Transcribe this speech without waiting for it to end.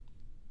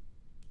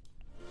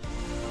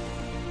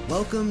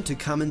Welcome to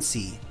Come and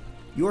See,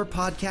 your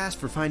podcast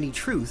for finding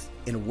truth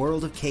in a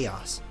world of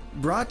chaos.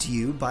 Brought to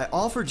you by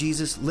All for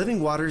Jesus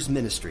Living Waters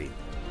Ministry.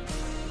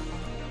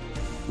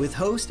 With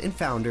host and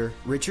founder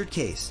Richard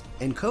Case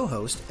and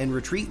co-host and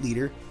retreat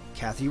leader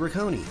Kathy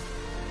Ricconi.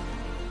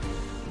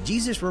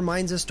 Jesus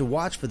reminds us to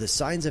watch for the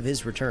signs of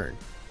his return.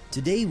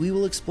 Today we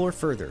will explore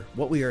further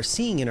what we are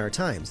seeing in our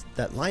times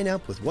that line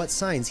up with what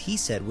signs he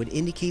said would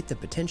indicate the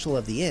potential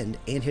of the end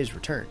and his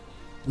return.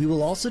 We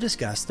will also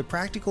discuss the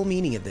practical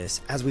meaning of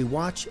this as we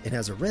watch and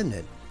as a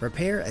remnant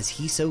prepare as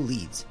he so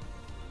leads.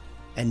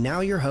 And now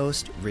your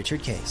host,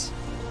 Richard Case.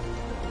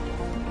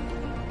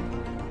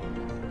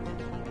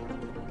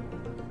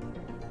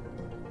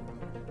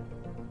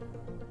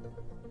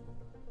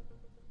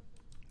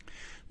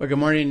 Well, good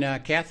morning,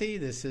 Kathy.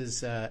 This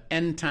is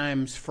End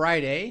Times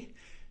Friday.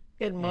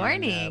 Good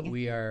morning. And,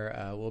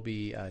 we'll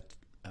be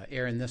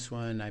airing this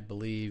one, I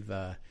believe,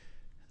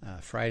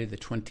 Friday the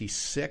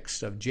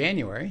 26th of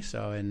January.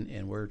 So,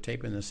 and we're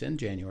taping this in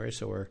January,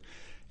 so we're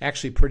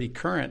actually pretty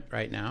current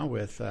right now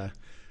with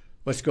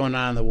what's going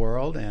on in the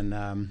world.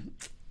 And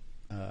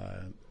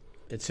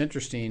it's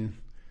interesting.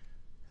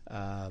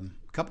 A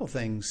couple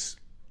things.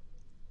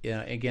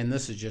 Yeah, again,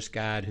 this is just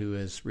God who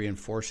is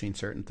reinforcing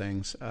certain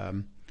things.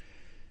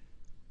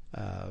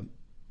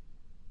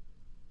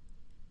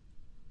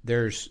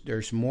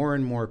 There's more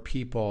and more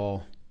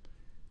people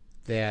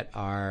that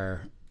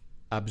are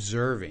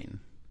observing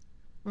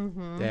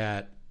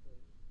that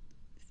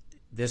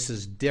this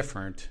is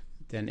different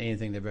than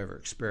anything they've ever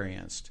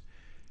experienced.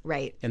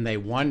 Right. And they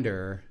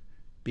wonder,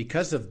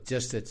 because of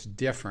just it's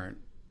different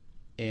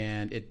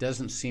and it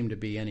doesn't seem to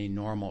be any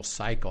normal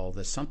cycle,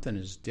 that something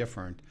is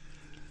different.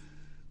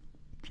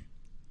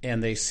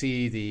 And they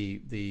see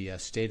the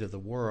state of the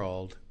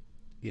world,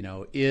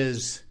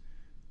 is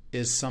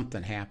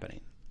something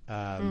happening.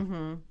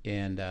 And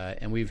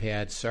we've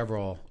had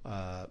several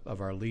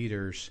of our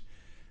leaders,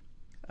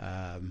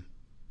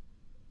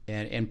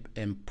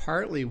 and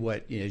partly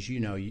what, as you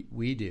know,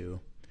 we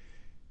do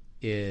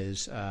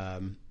is,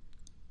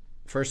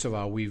 first of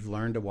all, we've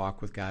learned to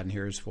walk with God and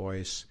hear his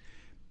voice,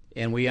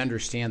 and we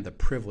understand the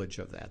privilege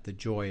of that, the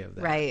joy of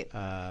that. Right.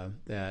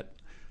 That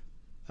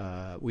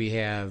we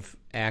have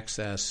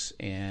access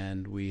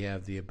and we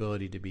have the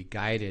ability to be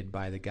guided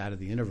by the God of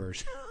the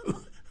universe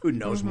who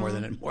knows more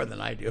than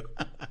I do.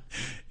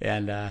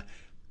 And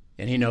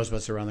he knows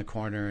what's around the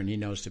corner, and he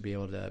knows to be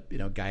able to,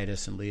 guide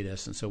us and lead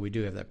us. And so we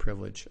do have that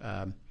privilege.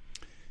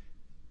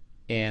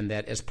 And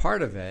that as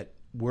part of it,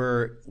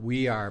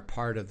 we are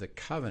part of the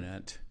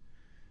covenant.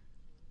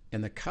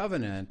 And the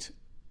covenant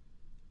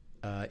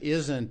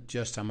isn't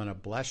just I'm going to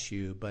bless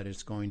you, but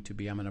it's going to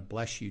be I'm going to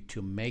bless you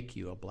to make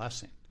you a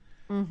blessing.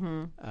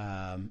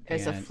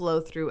 There's a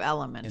flow-through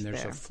element there. And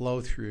there's a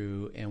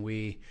flow-through, and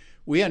we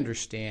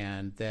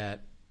understand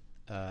that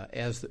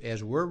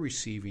as we're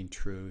receiving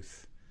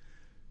truth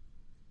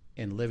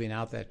and living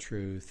out that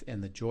truth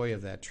and the joy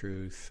of that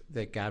truth,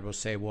 that God will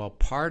say, well,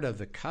 part of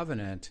the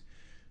covenant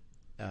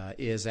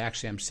is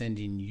actually I'm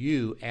sending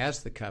you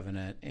as the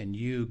covenant, and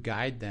you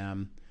guide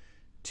them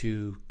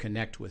to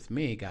connect with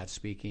me, God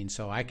speaking,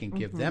 so I can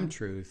give them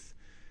truth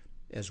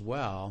as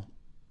well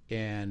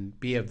and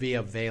be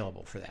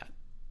available for that.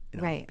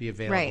 Right. Be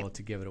available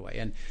to give it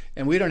away.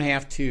 And we don't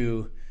have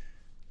to,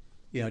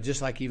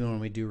 just like even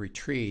when we do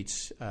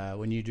retreats,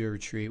 when you do a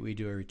retreat, we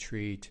do a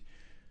retreat,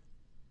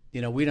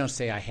 we don't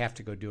say I have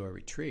to go do a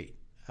retreat.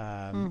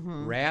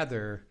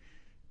 Rather,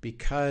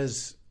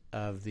 because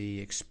of the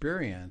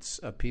experience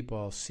of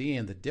people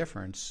seeing the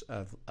difference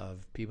of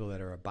people that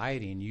are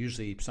abiding,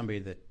 usually somebody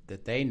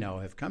that they know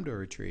have come to a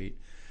retreat,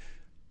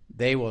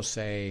 they will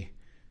say,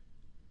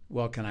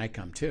 well, can I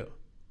come too?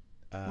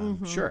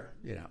 Sure,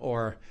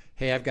 or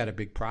hey, I've got a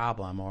big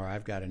problem, or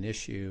I've got an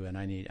issue and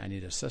I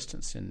need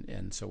assistance,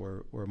 and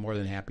so we're more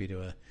than happy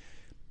to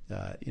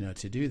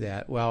to do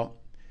that. Well,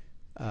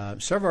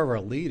 several of our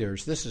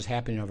leaders, this is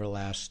happening over the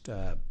last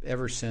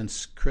ever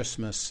since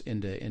Christmas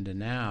into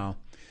now,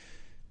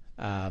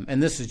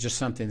 and this is just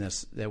something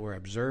that we're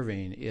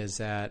observing, is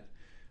that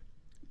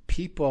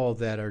people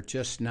that are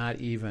just not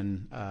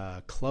even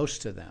close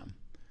to them,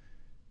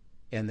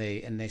 and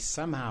they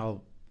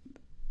somehow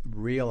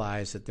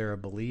realize that they're a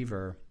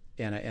believer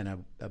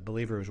and a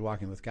believer who's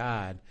walking with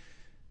God,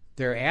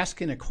 they're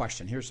asking a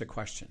question. Here's the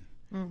question: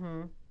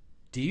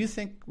 Do you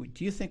think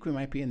we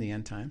might be in the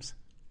end times?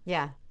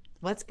 Yeah.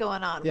 What's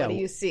going on? Yeah, what do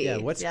you see? Yeah.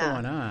 What's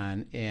going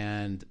on?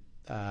 And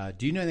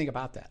do you know anything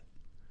about that?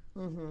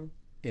 And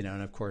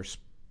of course,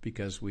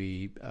 because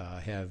we've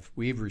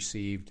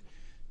received,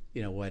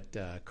 what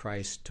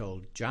Christ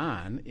told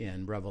John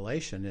in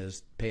Revelation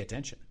is pay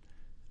attention.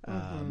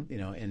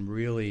 And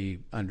really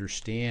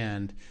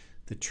understand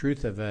the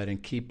truth of it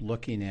and keep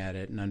looking at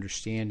it and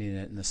understanding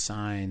it and the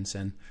signs.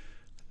 And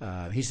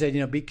he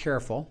said, be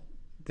careful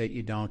that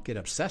you don't get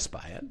obsessed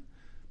by it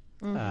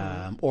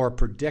or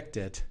predict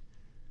it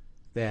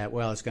that,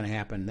 well, it's going to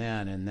happen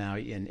then and now,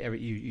 and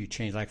you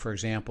change. Like, for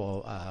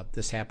example,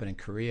 this happened in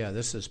Korea.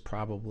 This is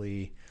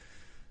probably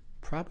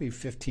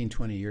 15,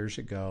 20 years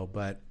ago,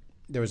 but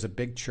there was a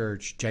big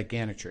church,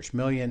 gigantic church,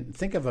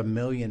 think of a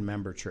 1,000,000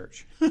 member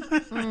church.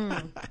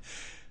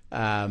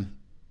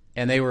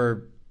 And they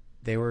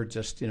were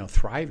just,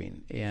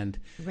 thriving. And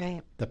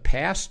right. the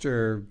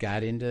pastor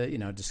got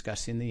into,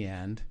 discussing the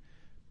end.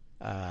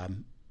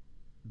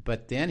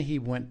 But then he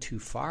went too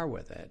far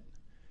with it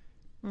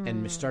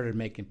and started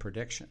making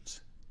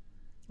predictions.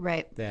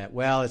 Right. That,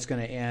 well, it's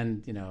going to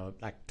end,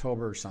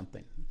 October or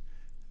something.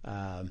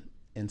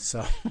 And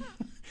so,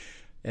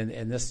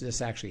 and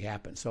this actually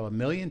happened. So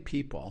 1,000,000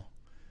 people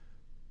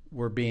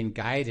were being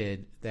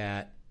guided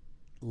that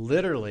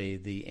literally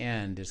the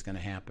end is going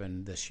to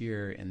happen this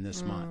year in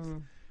this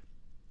month.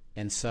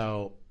 And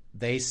so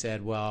they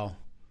said, well,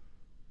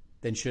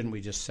 then shouldn't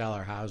we just sell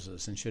our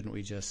houses, and shouldn't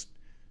we just,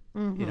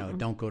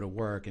 don't go to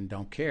work and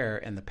don't care?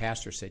 And the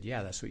pastor said,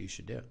 yeah, that's what you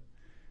should do.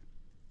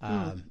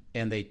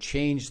 And they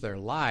changed their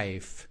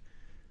life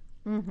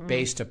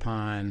based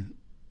upon,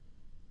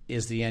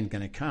 is the end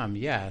going to come?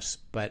 Yes,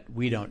 but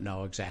we don't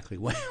know exactly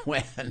when.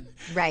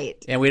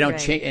 Right. And we don't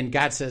change. And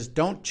God says,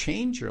 don't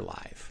change your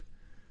life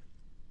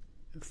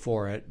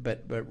for it,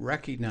 but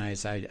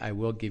recognize I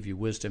will give you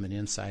wisdom and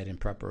insight and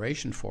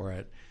preparation for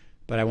it,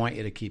 but I want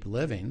you to keep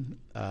living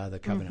the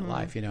covenant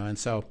life, And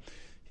so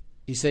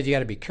he said you got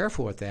to be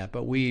careful with that,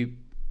 but we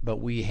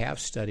have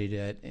studied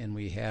it, and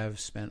we have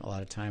spent a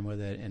lot of time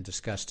with it and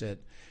discussed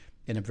it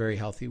in a very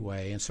healthy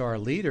way. And so our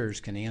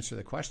leaders can answer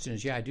the question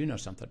is, yeah, I do know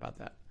something about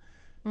that.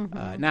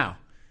 Now,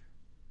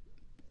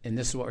 and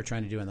this is what we're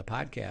trying to do in the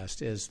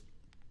podcast, is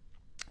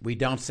we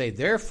don't say,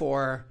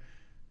 therefore,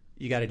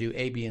 you got to do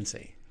A, B, and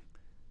C.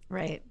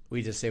 Right.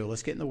 We just say, well,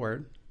 let's get in the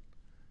Word.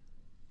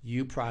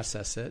 You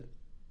process it.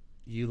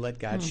 You let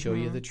God show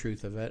you the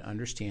truth of it,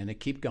 understand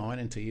it, keep going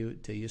until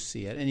you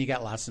see it. And you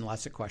got lots and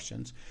lots of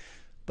questions.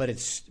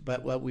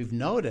 But what we've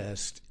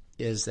noticed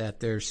is that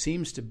there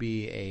seems to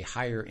be a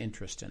higher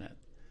interest in it.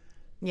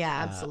 Yeah,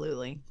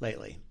 absolutely.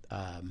 Lately.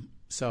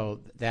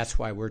 So that's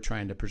why we're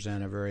trying to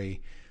present a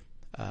very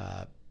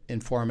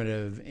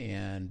informative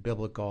and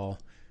biblical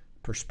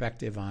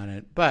perspective on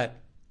it. But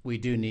we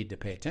do need to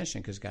pay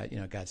attention because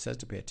God says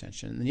to pay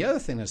attention. And the other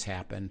thing that's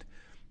happened,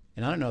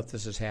 and I don't know if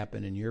this has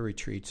happened in your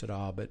retreats at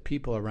all, but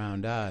people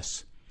around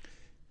us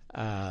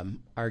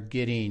are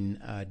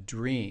getting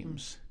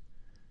dreams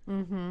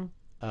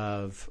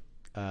of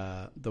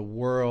the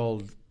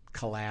world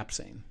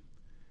collapsing.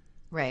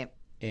 Right.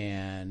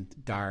 And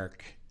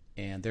dark,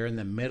 and they're in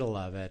the middle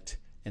of it,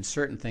 and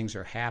certain things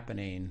are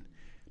happening,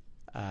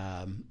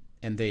 and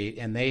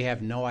they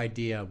have no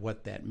idea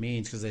what that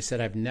means, because they said,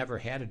 I've never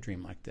had a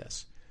dream like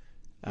this.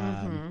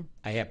 I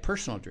have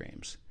personal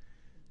dreams,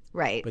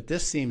 right? But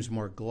this seems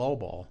more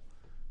global,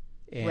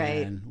 and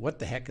right. What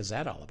the heck is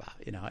that all about?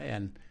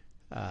 And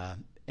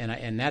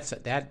that's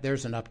that.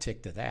 There's an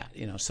uptick to that,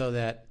 so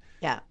that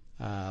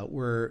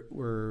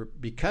we're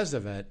because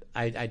of it.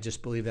 I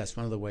just believe that's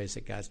one of the ways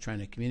that God's trying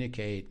to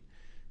communicate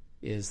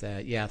is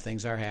that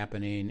things are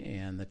happening,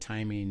 and the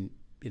timing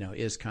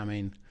is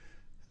coming.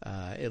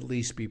 At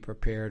least be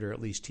prepared, or at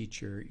least teach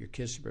your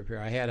kids to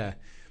prepare. I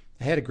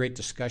had a great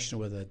discussion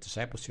with a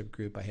discipleship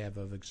group I have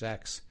of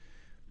execs,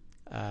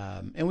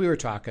 and we were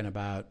talking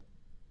about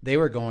they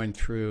were going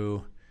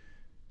through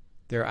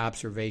their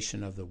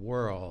observation of the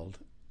world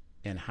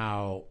and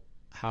how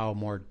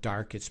more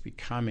dark it's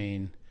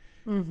becoming.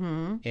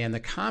 And the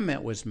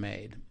comment was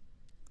made,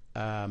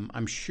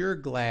 I'm sure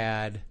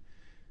glad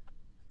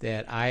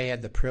that I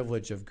had the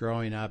privilege of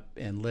growing up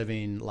and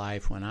living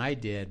life when I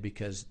did,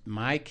 because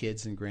my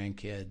kids and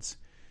grandkids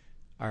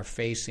are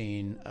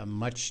facing a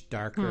much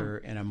darker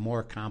and a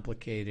more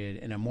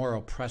complicated and a more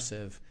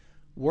oppressive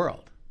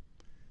world.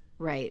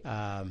 Right.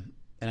 And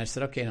I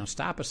said, okay, now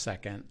stop a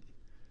second.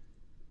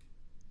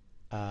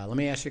 Let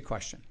me ask you a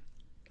question.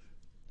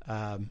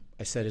 I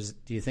said,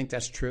 do you think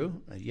that's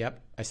true?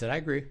 Yep. I said, I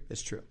agree.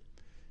 It's true.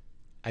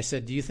 I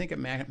said, do you think it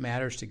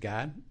matters to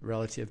God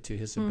relative to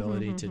his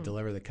ability to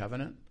deliver the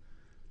covenant?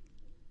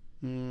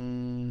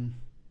 No,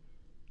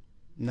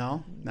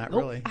 not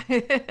really.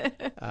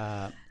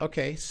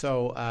 Okay,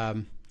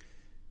 so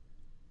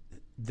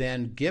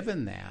then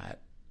given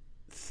that,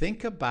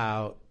 think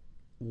about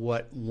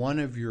what one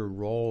of your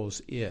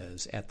roles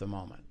is at the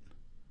moment.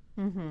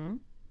 And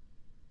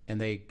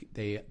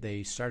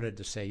they started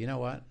to say, you know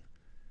what?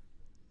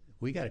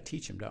 We got to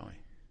teach them, don't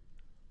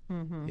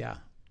we? Yeah.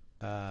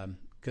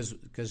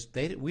 Because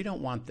we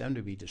don't want them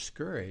to be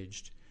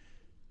discouraged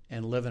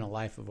and live in a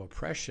life of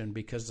oppression,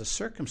 because the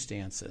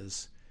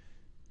circumstances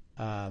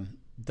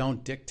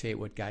don't dictate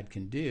what God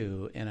can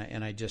do.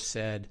 And I just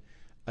said,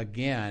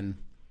 again,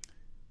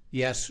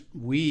 yes,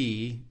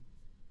 we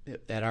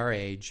at our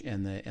age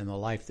and the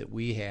life that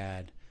we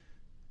had,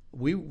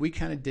 we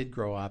kind of did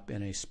grow up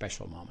in a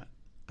special moment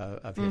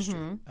of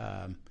history.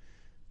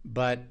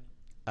 But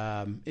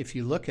if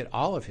you look at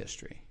all of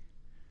history,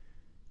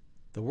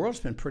 the world's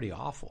been pretty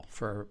awful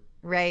for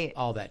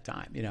all that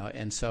time,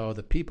 and so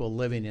the people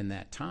living in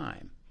that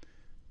time,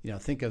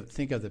 think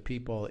of the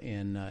people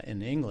in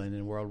England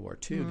in World War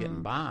II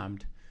getting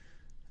bombed.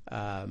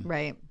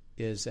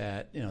 Is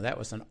that that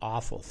was an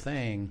awful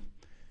thing,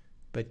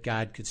 but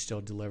God could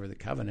still deliver the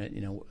covenant,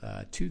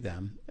 to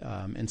them.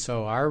 And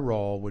so our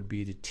role would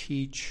be to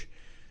teach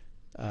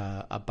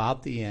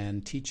about the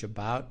end, teach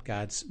about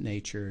God's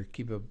nature,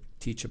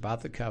 teach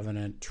about the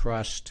covenant,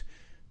 trust,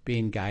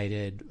 being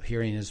guided,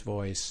 hearing His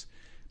voice.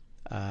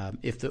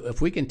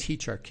 If we can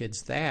teach our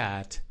kids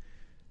that,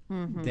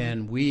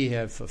 then we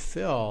have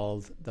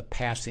fulfilled the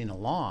passing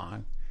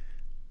along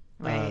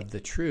of the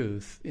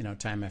truth,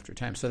 time after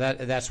time. So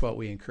that's what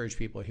we encourage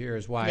people here.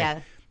 Is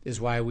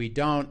why we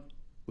don't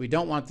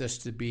want this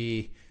to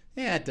be,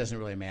 it doesn't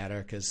really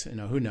matter because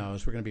who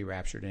knows, we're going to be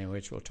raptured anyway,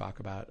 which we'll talk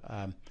about.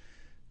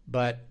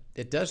 But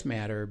it does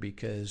matter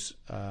because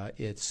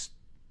it's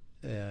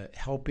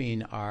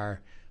helping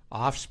our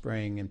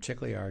offspring, and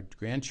particularly our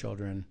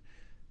grandchildren,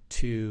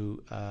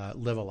 to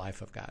live a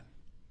life of God.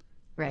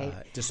 Right.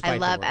 I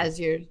love, as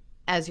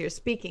you're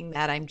speaking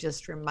that, I'm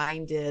just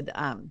reminded,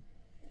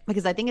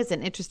 because I think it's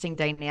an interesting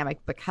dynamic,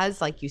 because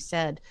like you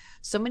said,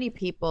 so many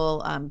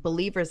people,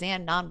 believers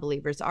and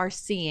non-believers, are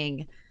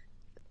seeing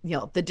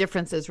the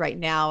differences right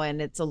now,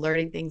 and it's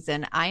alerting things.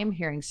 And I am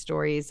hearing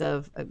stories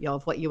of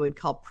what you would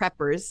call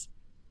preppers,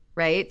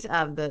 right?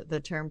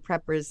 The term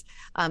preppers,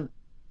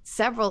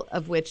 several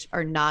of which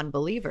are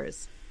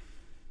non-believers,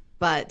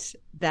 but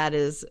that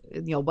is,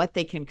 what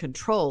they can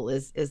control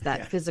is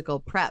that physical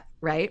prep,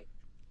 right?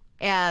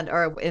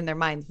 Or in their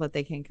minds, what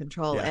they can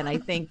control. And I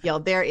think,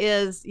 there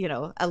is,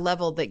 a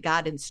level that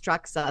God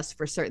instructs us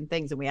for certain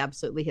things. And we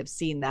absolutely have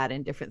seen that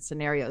in different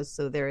scenarios.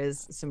 So there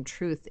is some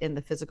truth in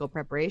the physical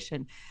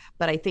preparation.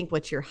 But I think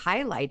what you're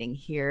highlighting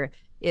here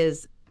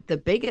is the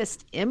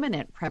biggest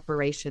imminent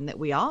preparation that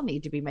we all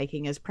need to be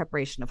making is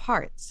preparation of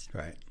hearts.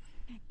 Right.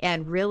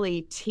 And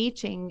really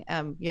teaching,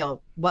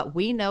 what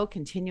we know,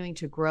 continuing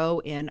to grow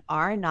in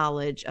our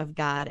knowledge of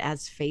God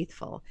as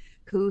faithful,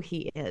 who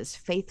He is,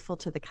 faithful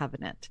to the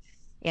covenant.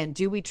 And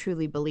do we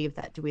truly believe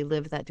that? Do we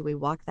live that? Do we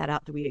walk that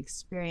out? Do we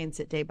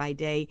experience it day by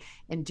day?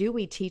 And do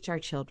we teach our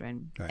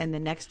children and the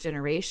next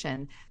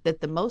generation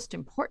that the most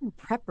important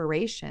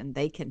preparation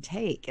they can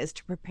take is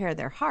to prepare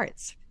their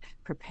hearts,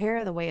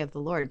 prepare the way of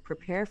the Lord,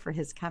 prepare for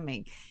His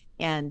coming?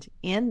 And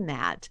in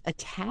that,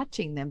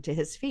 attaching them to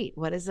His feet.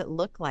 What does it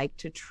look like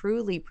to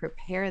truly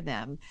prepare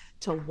them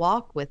to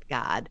walk with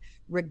God,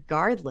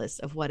 regardless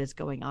of what is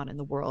going on in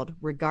the world,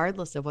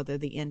 regardless of whether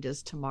the end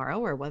is tomorrow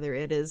or whether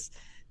it is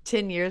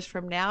 10 years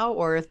from now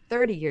or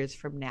 30 years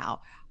from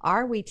now?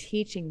 Are we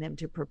teaching them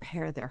to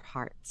prepare their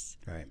hearts?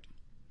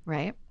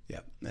 Right? Yeah,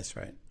 that's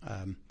right.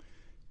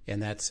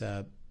 And that's,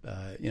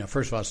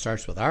 first of all, it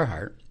starts with our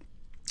heart.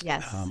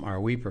 Yes. Are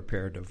we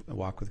prepared to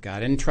walk with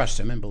God and trust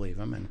Him and believe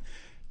Him,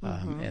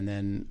 and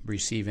then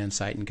receive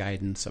insight and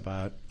guidance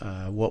about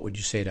what would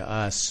you say to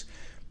us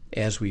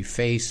as we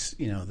face,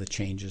 the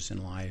changes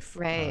in life,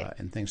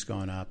 and things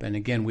going up. And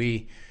again,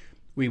 we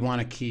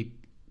want to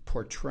keep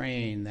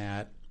portraying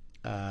that.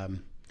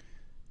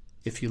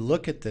 If you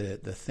look at the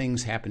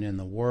things happening in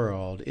the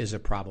world, is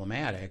it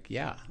problematic?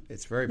 Yeah,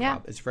 it's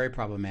very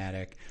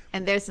problematic.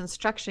 And there's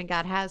instruction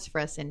God has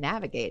for us in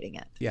navigating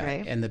it. Yeah,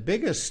 right? And the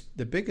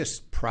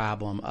biggest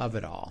problem of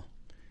it all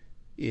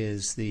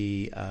is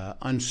the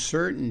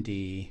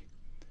uncertainty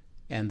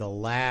and the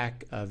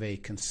lack of a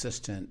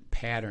consistent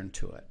pattern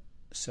to it.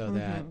 So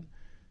that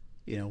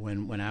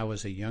when I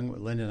was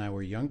Linda and I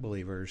were young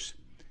believers,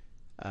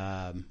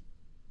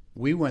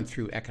 we went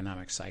through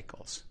economic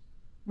cycles.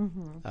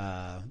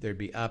 There'd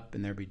be up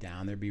and there'd be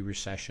down, there'd be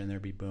recession,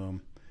 there'd be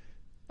boom.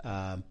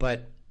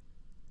 But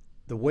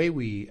the way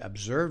we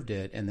observed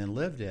it and then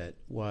lived it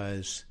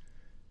was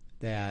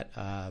that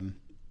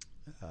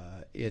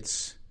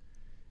it's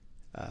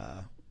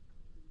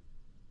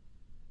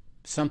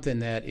something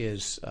that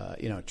is,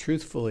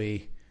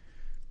 truthfully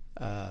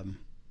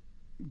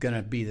going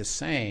to be the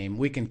same.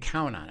 We can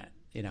count on it,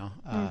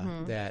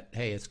 that,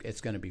 hey,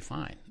 it's going to be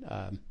fine.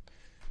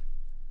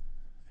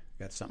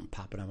 Got something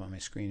popping up on my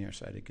screen here,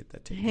 so I had to get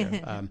that taken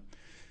care of.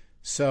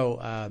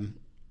 So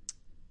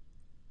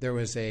there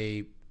was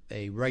a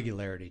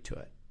regularity to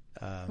it.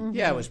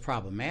 Yeah, it was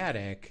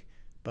problematic,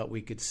 but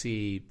we could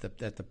see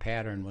that the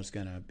pattern was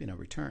going to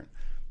return.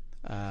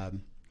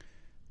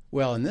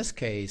 Well, in this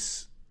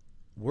case,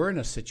 we're in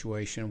a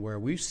situation where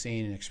we've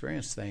seen and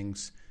experienced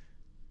things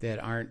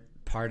that aren't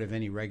part of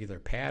any regular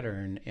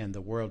pattern, and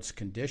the world's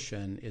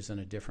condition is in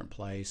a different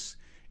place,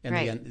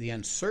 and the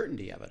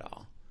uncertainty of it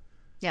all.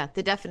 Yeah,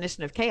 the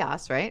definition of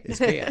chaos, right? It's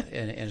chaos,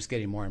 and it's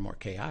getting more and more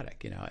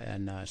chaotic,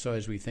 And so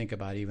as we think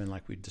about, even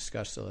like we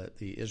discussed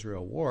the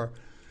Israel war,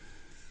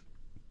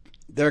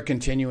 they're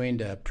continuing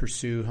to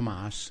pursue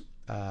Hamas.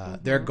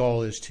 Their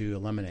goal is to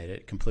eliminate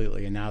it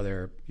completely, and now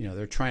they're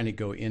trying to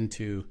go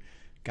into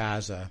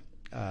Gaza,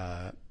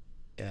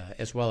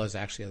 as well as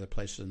actually other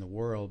places in the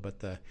world. But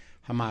the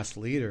Hamas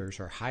leaders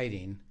are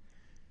hiding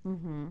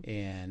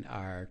and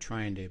are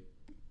trying to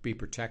be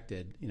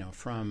protected,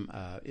 from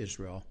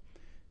Israel.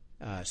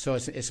 So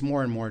it's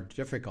more and more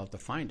difficult to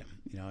find them,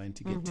 and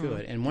to get to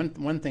it. And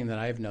one thing that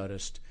I've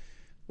noticed,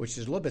 which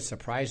is a little bit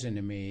surprising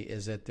to me,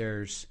 is that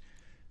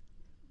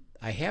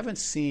I haven't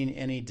seen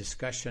any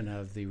discussion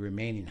of the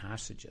remaining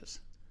hostages.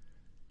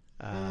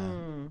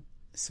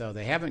 So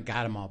they haven't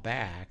got them all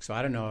back. So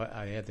I don't know,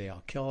 have they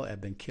all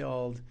been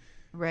killed?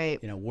 Right.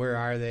 Where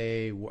are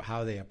they?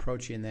 How are they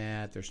approaching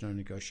that? There's no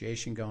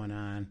negotiation going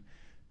on.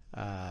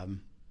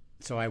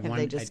 So I wonder. Have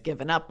they just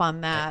given up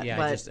on that?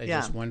 I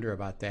just wonder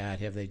about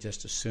that. Have they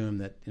just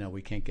assumed that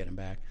we can't get them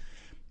back?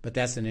 But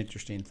that's an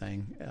interesting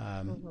thing.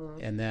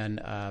 And then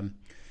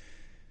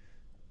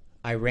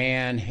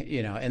Iran,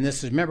 and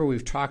this is, remember,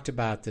 we've talked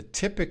about the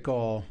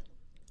typical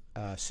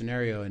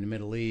scenario in the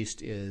Middle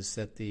East is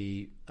that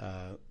the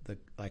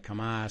like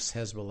Hamas,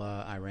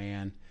 Hezbollah,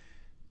 Iran,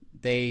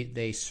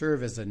 they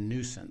serve as a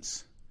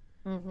nuisance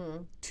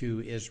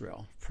to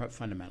Israel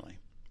fundamentally,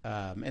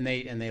 and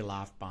they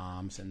loft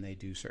bombs and they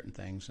do certain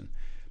things.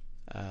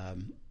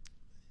 And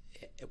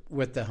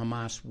with the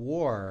Hamas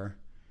war,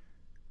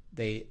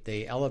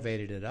 they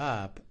elevated it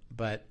up,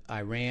 but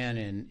Iran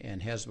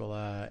and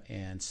Hezbollah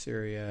and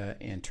Syria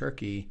and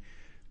Turkey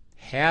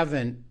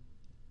haven't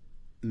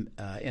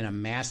in a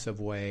massive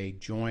way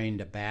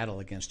joined a battle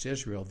against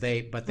Israel.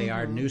 They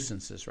are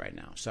nuisances right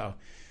now. So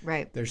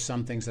there's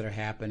some things that are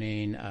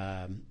happening.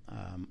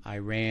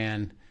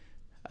 Iran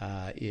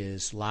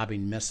is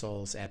lobbing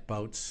missiles at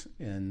boats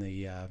in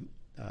the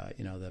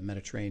the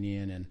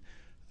Mediterranean, and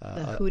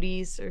the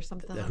Houthis or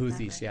something. The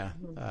Houthis, that,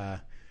 right? Yeah,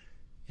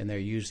 and they're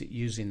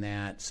using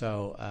that.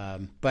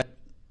 So, but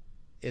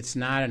it's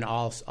not an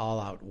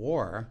all-out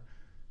war.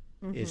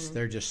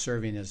 They're just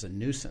serving as a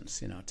nuisance,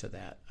 to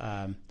that.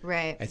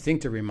 Right. I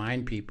think to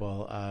remind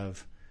people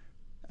of,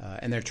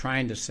 and they're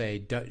trying to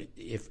say,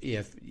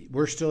 if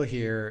we're still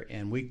here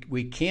and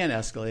we can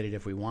escalate it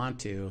if we want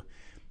to,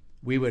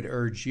 we would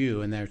urge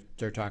you, and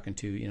they're talking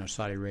to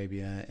Saudi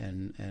Arabia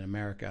and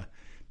America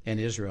and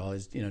Israel,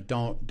 is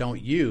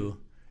don't you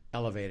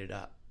elevate it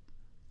up.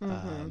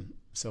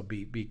 So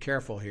be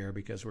careful here,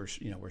 because we're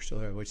still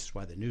here, which is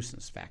why the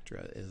nuisance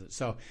factor is.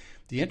 So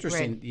the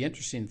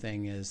interesting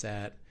thing is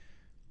that.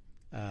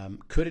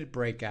 Could it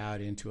break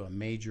out into a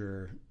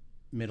major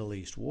Middle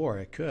East war?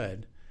 It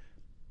could.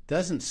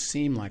 Doesn't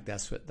seem like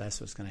that's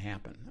what's going to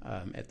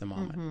happen at the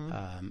moment.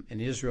 And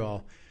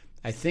Israel,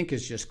 I think,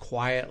 is just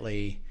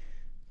quietly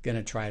going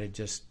to try to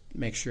just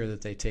make sure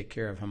that they take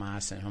care of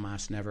Hamas, and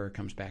Hamas never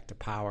comes back to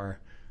power,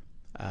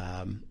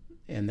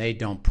 and they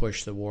don't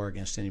push the war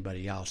against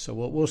anybody else. So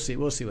we'll see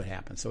what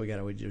happens. So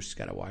we just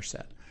got to watch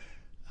that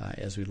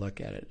as we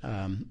look at it.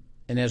 And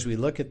as we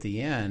look at the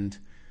end.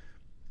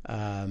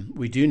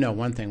 We do know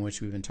one thing, which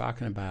we've been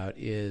talking about,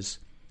 is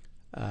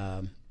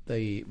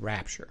the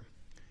rapture.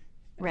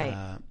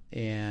 Right.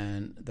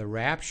 And the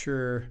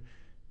rapture,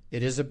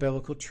 it is a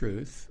biblical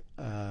truth.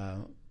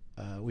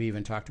 We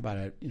even talked about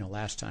it,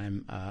 last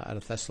time out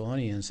of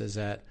Thessalonians, is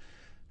that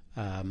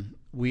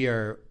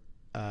there'll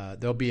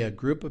be a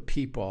group of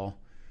people,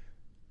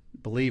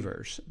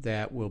 believers,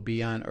 that will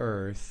be on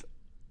earth,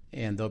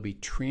 and they'll be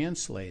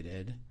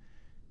translated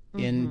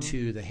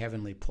into the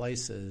heavenly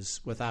places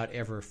without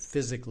ever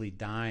physically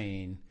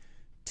dying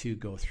to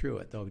go through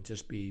it. They'll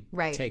just be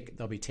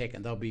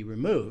they'll be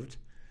removed,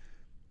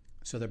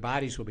 so their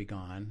bodies will be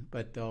gone,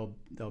 but they'll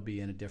be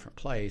in a different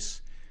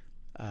place,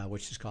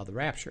 which is called the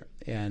rapture.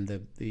 And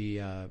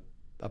the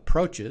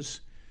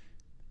approaches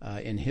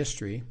in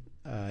history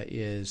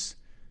is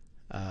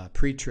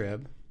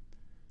pre-trib,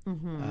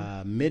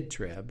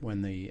 mid-trib,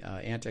 when the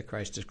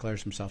Antichrist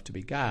declares himself to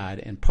be God,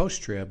 and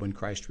post-trib, when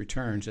Christ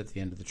returns at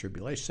the end of the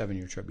tribulation,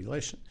 7-year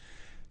tribulation.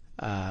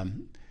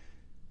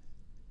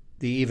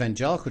 The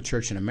evangelical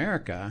church in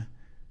America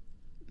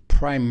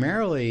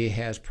primarily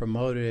has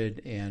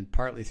promoted, and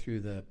partly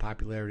through the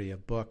popularity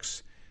of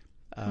books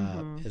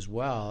as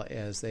well,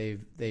 as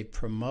they've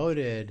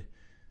promoted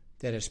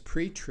that it's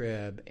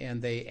pre-trib, and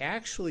they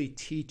actually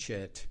teach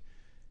it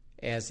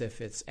as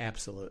if it's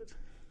absolute.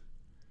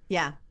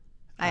 Yeah.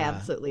 I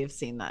absolutely have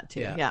seen that too.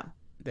 Yeah.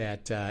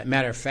 That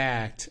matter of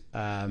fact,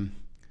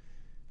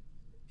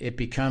 it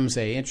becomes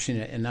interesting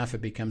enough. It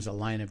becomes a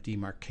line of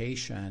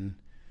demarcation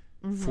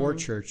for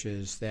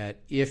churches that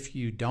if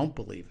you don't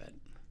believe it,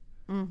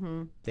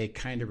 they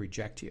kind of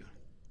reject you.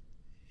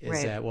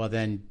 That, well,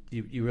 then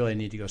you really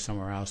need to go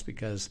somewhere else,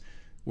 because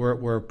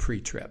we're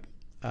pre-trib.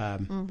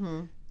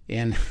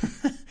 And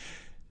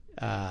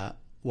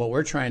what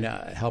we're trying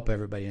to help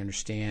everybody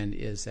understand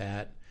is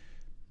that,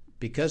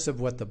 because of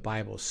what the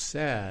Bible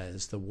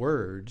says, the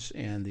words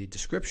and the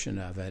description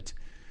of it,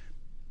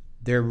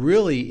 there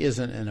really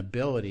isn't an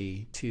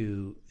ability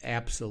to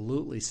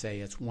absolutely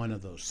say it's one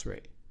of those three.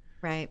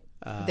 Right.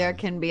 There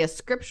can be a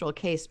scriptural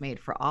case made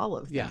for all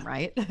of them,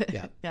 right?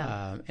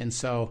 Yeah. And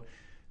so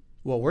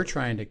what we're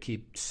trying to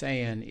keep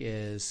saying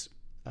is,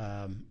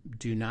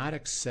 do not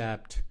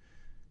accept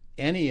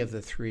any of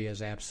the three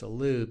as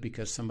absolute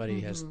because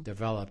somebody has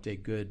developed a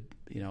good,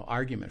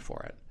 argument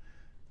for it.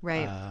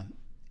 Right.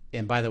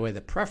 And by the way,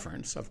 the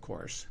preference, of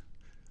course,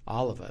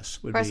 all of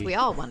us would be. Of course, we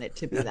all want it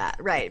to be that,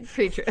 right?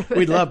 Pre-trib.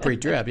 We'd love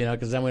pre-trib,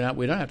 because then we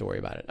don't have to worry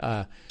about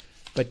it.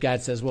 But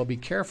God says, well, be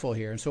careful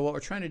here. And so what we're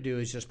trying to do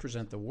is just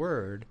present the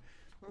word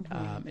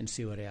and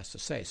see what it has to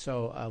say.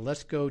 So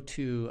let's go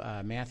to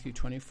Matthew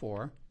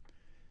 24,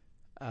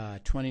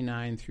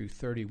 29 through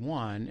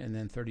 31, and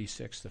then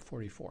 36 to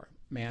 44.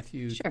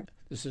 Matthew. Sure.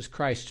 This is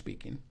Christ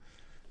speaking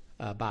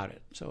about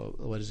it. So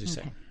what does he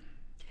say?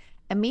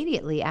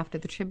 Immediately after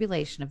the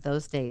tribulation of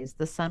those days,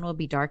 the sun will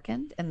be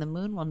darkened, and the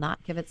moon will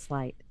not give its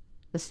light.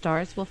 The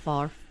stars will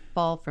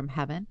fall from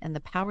heaven, and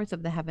the powers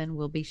of the heaven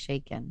will be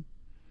shaken.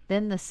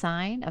 Then the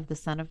sign of the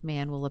Son of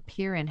Man will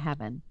appear in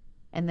heaven,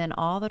 and then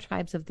all the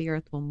tribes of the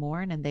earth will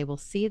mourn, and they will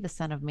see the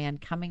Son of Man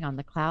coming on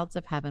the clouds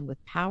of heaven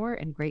with power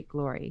and great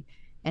glory.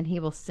 And he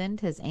will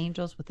send his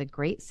angels with a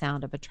great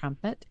sound of a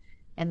trumpet,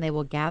 and they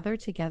will gather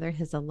together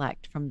his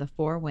elect from the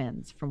four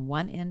winds, from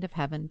one end of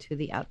heaven to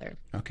the other.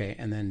 Okay,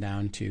 and then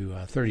down to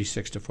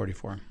 36 to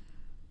 44.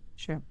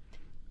 Sure.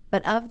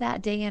 But of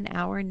that day and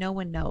hour no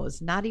one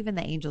knows, not even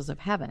the angels of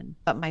heaven,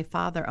 but my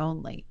Father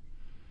only.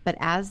 But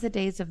as the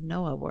days of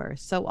Noah were,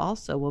 so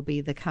also will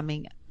be the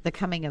coming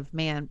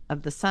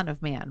of the Son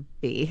of Man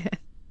be.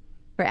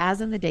 For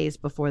as in the days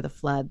before the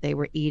flood, they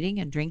were eating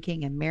and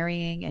drinking and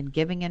marrying and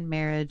giving in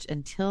marriage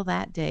until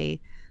the day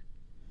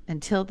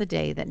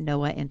that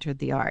Noah entered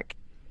the ark,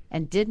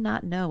 and did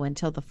not know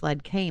until the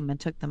flood came and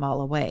took them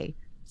all away.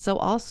 So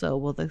also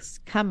will the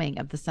coming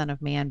of the Son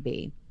of Man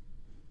be.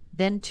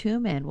 Then 2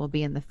 men will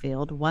be in the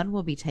field, one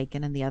will be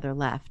taken and the other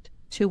left.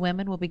 2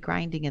 women will be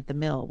grinding at the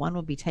mill, one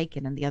will be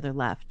taken and the other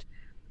left.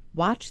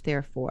 Watch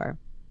therefore,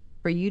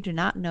 for you do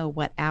not know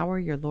what hour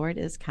your Lord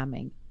is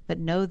coming. But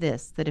know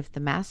this, that if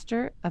the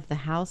master of the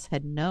house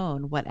had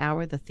known what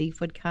hour the thief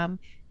would come,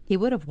 he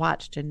would have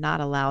watched and not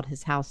allowed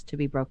his house to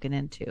be broken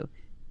into.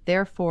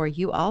 Therefore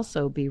you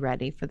also be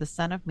ready, for the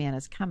Son of Man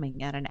is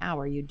coming at an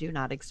hour you do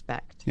not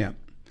expect. Yeah.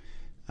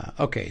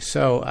 Okay,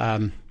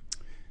 so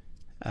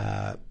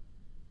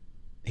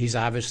he's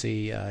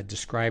obviously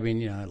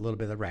describing, a little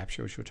bit of the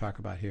rapture, which we'll talk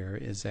about here,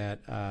 is that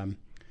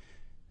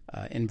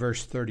in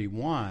verse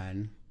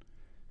 31,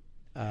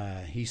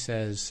 he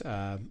says,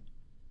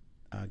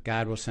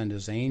 God will send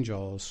his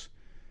angels,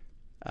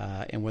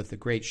 and with the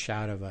great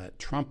shout of a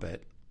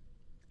trumpet,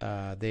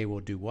 they will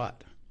do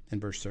what in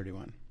verse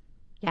 31?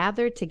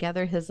 Gather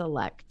together his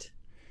elect.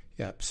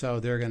 Yep, so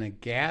they're going to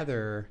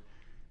gather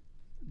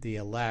the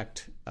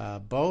elect,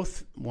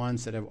 both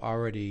ones that have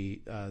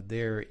already,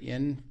 they're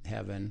in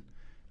heaven,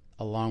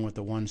 along with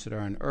the ones that are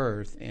on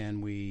earth,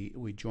 and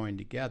we join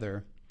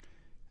together.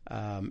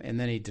 And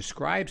then he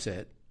describes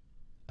it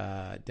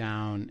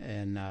down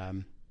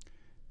in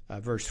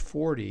verse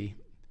 40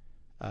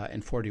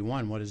 and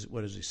 41. What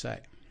does he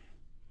say?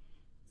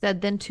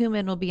 Said, then 2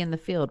 men will be in the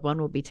field, one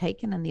will be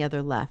taken and the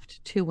other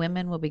left. 2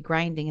 women will be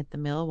grinding at the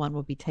mill, one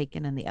will be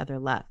taken and the other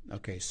left.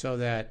 Okay, so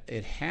that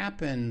it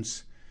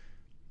happens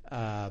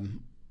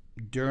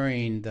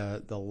during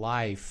the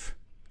life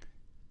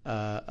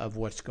of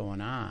what's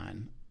going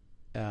on,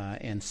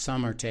 and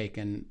some are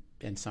taken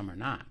and some are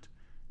not.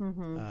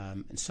 Mm-hmm.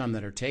 And some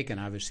that are taken,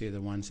 obviously, are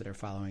the ones that are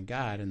following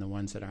God, and the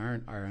ones that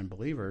aren't are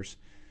unbelievers.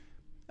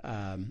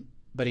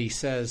 But he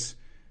says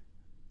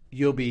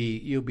you'll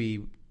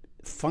be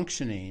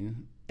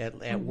functioning at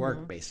mm-hmm.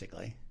 work,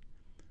 basically.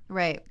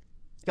 Right.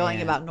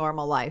 Going about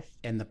normal life.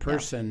 And the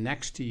person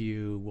next to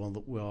you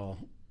will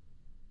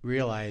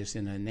realize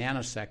in a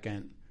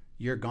nanosecond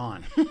you're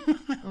gone,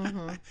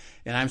 mm-hmm.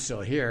 and I'm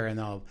still here, and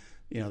they'll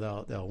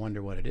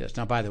wonder what it is.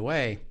 Now, by the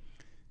way,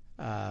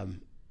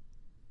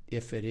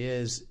 if it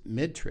is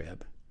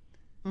mid-trib,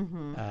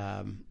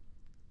 mm-hmm.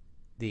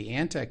 The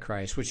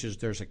Antichrist,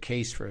 there's a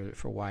case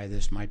for why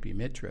this might be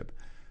mid-trib.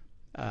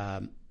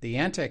 The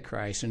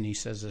Antichrist, and he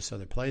says this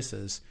other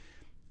places,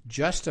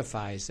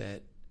 justifies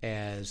it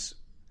as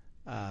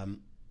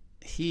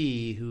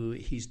he who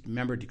he's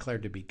remember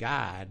declared to be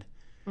God.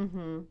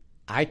 Mm-hmm.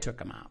 I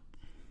took him out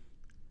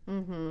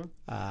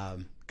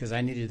because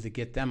I needed to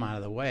get them out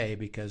of the way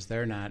because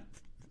they're not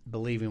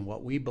believing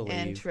what we believe.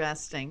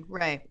 Interesting,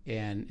 right?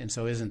 And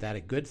so isn't that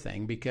a good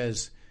thing?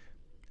 Because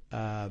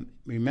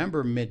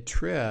remember,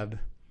 mid-trib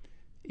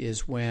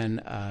is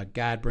when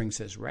God brings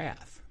his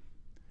wrath.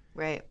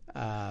 Right.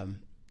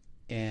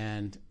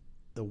 And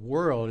the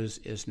world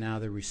is now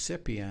the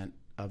recipient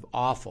of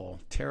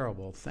awful,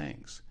 terrible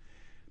things.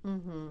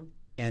 Mm-hmm.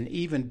 And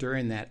even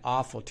during that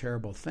awful,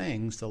 terrible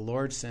things, the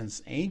Lord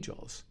sends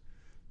angels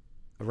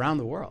around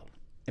the world.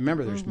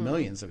 Remember, there's mm-hmm.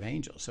 millions of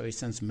angels, so he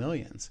sends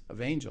millions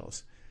of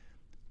angels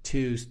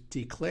to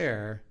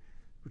declare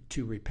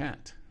to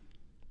repent.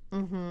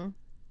 Mm-hmm.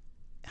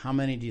 How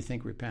many do you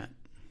think repent?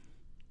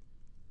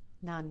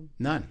 None.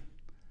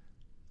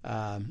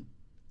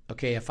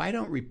 Okay, if I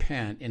don't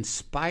repent in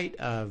spite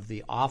of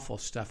the awful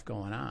stuff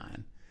going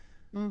on,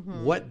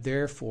 mm-hmm. what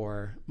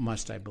therefore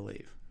must I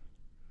believe?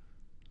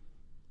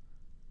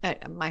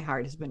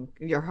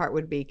 Your heart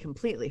would be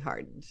completely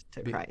hardened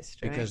to Christ,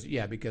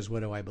 right? Because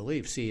what do I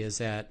believe? See, is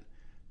that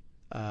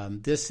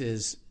this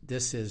is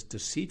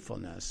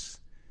deceitfulness.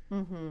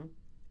 Mm-hmm.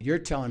 You're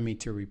telling me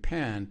to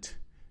repent,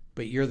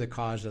 but you're the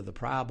cause of the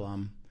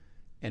problem,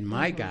 and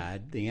my mm-hmm.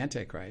 God, the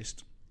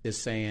Antichrist, is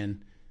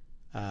saying,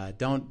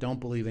 don't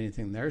believe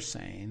anything they're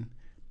saying.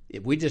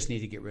 We just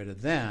need to get rid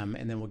of them,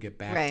 and then we'll get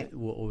back. Right.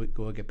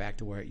 We'll get back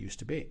to where it used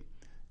to be,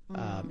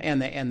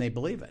 and they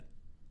believe it.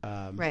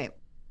 Right.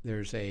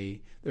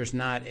 There's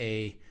not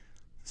a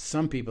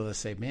some people that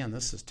say, man,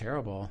 this is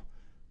terrible,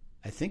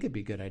 I think it'd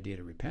be a good idea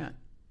to repent.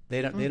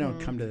 They don't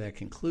come to that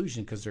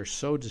conclusion because they're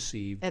so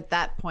deceived. At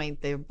that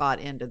point, they've bought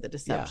into the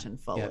deception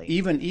fully.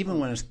 Yeah. Even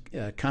when it's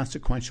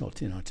consequential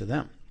to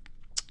them.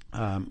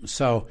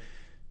 So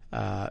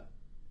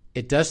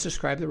it does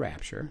describe the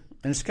rapture,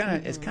 and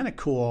it's kind of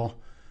cool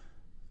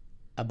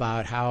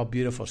about how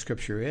beautiful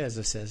Scripture is.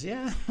 It says,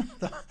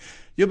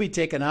 you'll be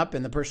taken up,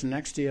 and the person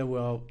next to you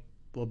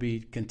will be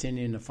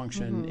continuing to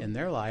function in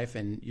their life,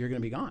 and you're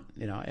going to be gone.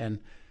 And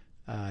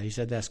he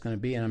said that's going to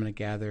be, and I'm going to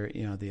gather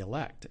the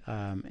elect.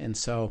 And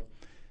so,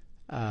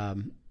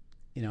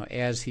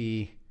 as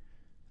he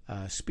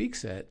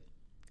speaks it,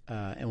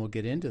 and we'll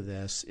get into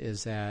this,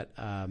 is that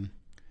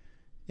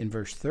in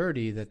verse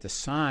 30 that the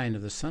sign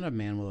of the Son of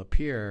Man will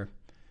appear.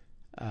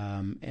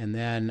 And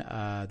then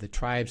the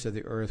tribes of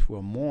the earth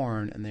will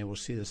mourn, and they will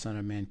see the Son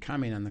of Man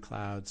coming on the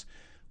clouds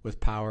with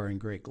power and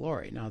great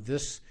glory. Now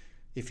this,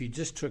 if you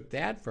just took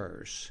that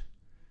verse,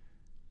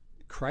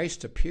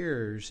 Christ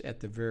appears at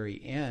the very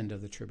end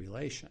of the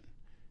tribulation,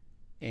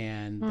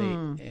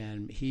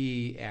 and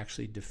he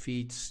actually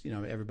defeats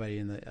everybody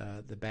in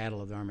the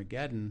battle of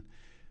Armageddon,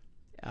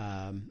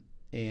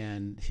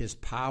 and his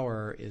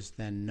power is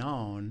then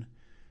known,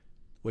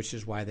 which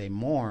is why they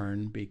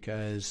mourn,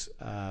 because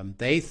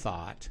they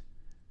thought,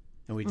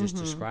 and we just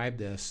described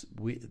this,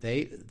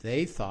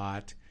 they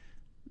thought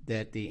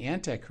that the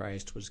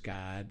Antichrist was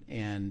God,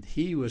 and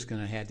he was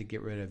going to have to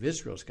get rid of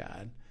Israel's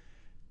God,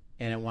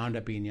 and it wound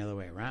up being the other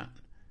way around.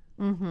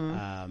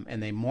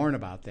 And they mourn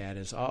about that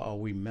as,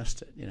 we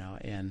missed it,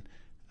 and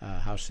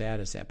how sad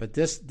is that? But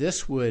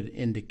this would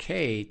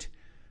indicate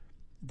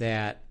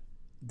that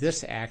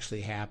this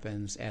actually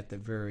happens at the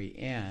very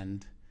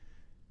end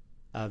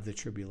of the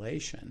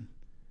tribulation,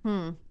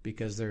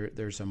 because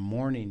there's a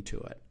mourning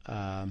to it.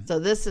 So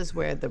this is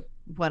where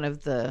one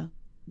of the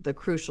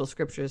crucial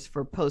scriptures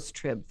for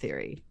post-trib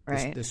theory,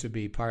 right? This would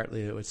be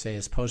partly, it would say,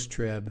 is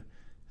post-trib.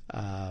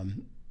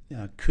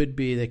 Could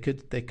be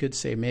they could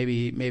say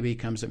maybe he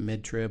comes at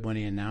mid-trib when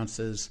he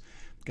announces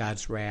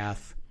God's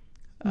wrath.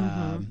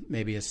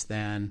 Maybe it's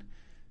then.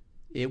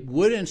 It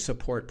wouldn't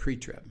support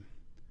pre-trib,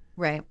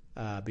 right?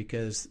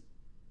 Because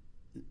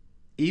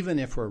even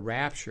if we're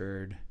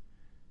raptured,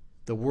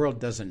 the world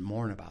doesn't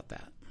mourn about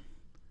that,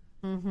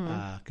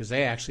 because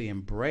they actually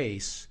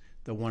embrace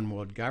the one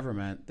world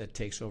government that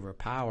takes over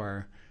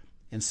power.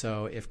 And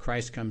so if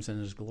Christ comes in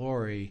his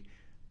glory,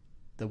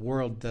 the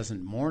world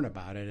doesn't mourn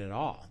about it at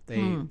all.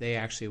 They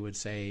actually would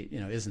say,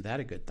 isn't that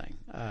a good thing?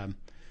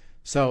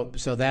 So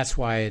that's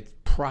why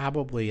it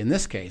probably, in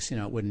this case,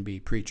 it wouldn't be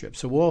pre-trib.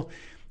 So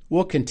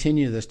we'll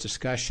continue this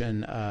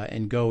discussion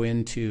and go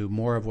into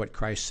more of what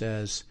Christ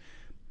says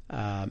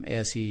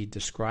as he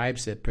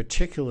describes it.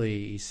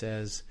 Particularly, he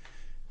says,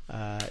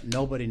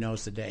 nobody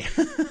knows the day.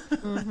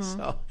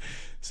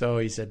 So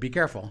he said, be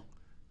careful.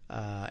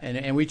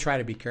 And we try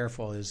to be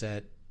careful. Is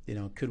that,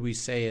 could we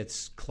say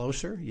it's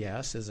closer?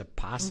 Yes. Is it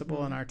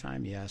possible in our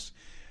time? Yes.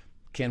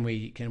 Can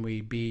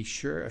we be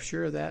sure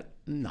of that?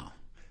 No.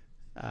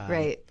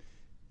 Right.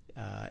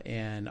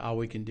 And all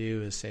we can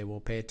do is say, well,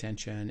 pay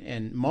attention.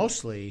 And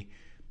mostly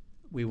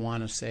we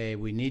want to say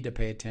we need to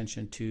pay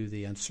attention to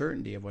the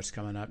uncertainty of what's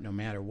coming up no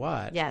matter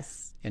what.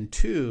 Yes. And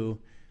two,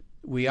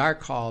 we are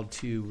called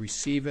to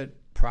receive it,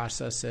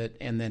 process it,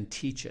 and then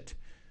teach it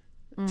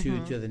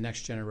to the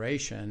next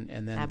generation,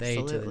 and then they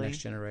to the next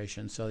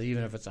generation. So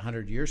even if it's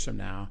 100 years from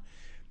now,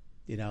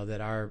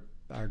 that our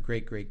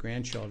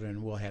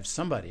great-great-grandchildren will have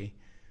somebody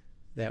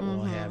that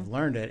will have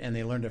learned it, and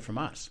they learned it from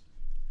us.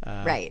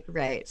 Right.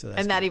 So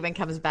and that even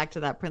comes back to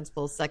that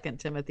principle, 2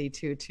 Timothy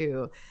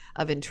 2:2,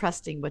 of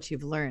entrusting what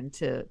you've learned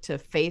to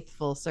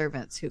faithful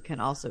servants who can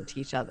also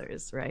teach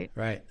others, right?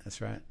 Right,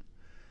 that's right.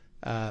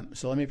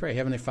 So let me pray.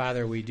 Heavenly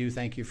Father, we do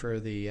thank you for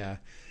the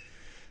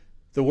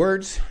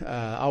words.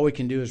 All we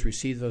can do is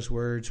receive those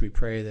words. We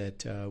pray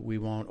that we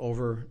won't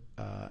over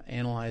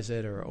analyze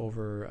it or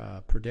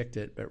over predict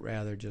it, but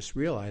rather just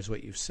realize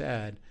what you've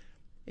said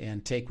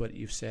and take what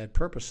you've said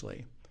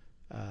purposely.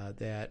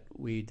 That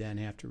we then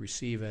have to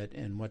receive it,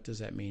 and what does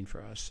that mean for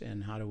us,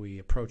 and how do we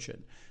approach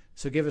it?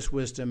 So give us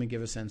wisdom and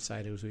give us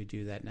insight as we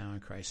do that now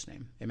in Christ's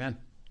name. Amen.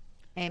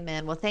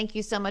 Amen. Well, thank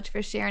you so much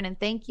for sharing, and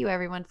thank you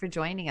everyone for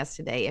joining us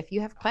today. If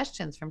you have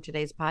questions from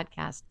today's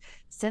podcast,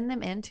 send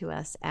them in to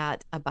us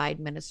at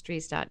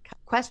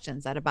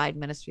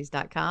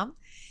questions@abideministries.com,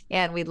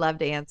 and we'd love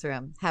to answer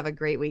them. Have a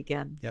great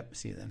weekend. Yep.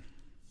 See you then.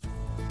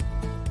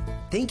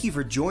 Thank you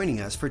for joining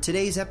us for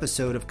today's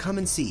episode of Come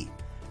and See,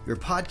 your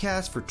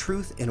podcast for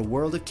truth in a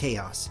world of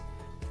chaos.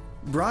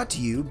 Brought to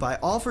you by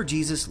All for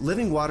Jesus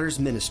Living Waters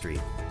Ministry.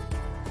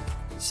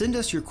 Send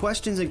us your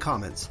questions and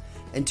comments,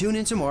 and tune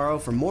in tomorrow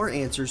for more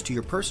answers to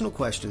your personal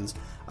questions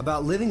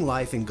about living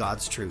life in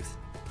God's truth.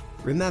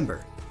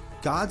 Remember,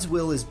 God's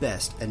will is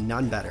best and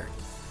none better.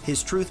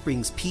 His truth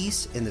brings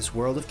peace in this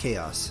world of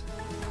chaos.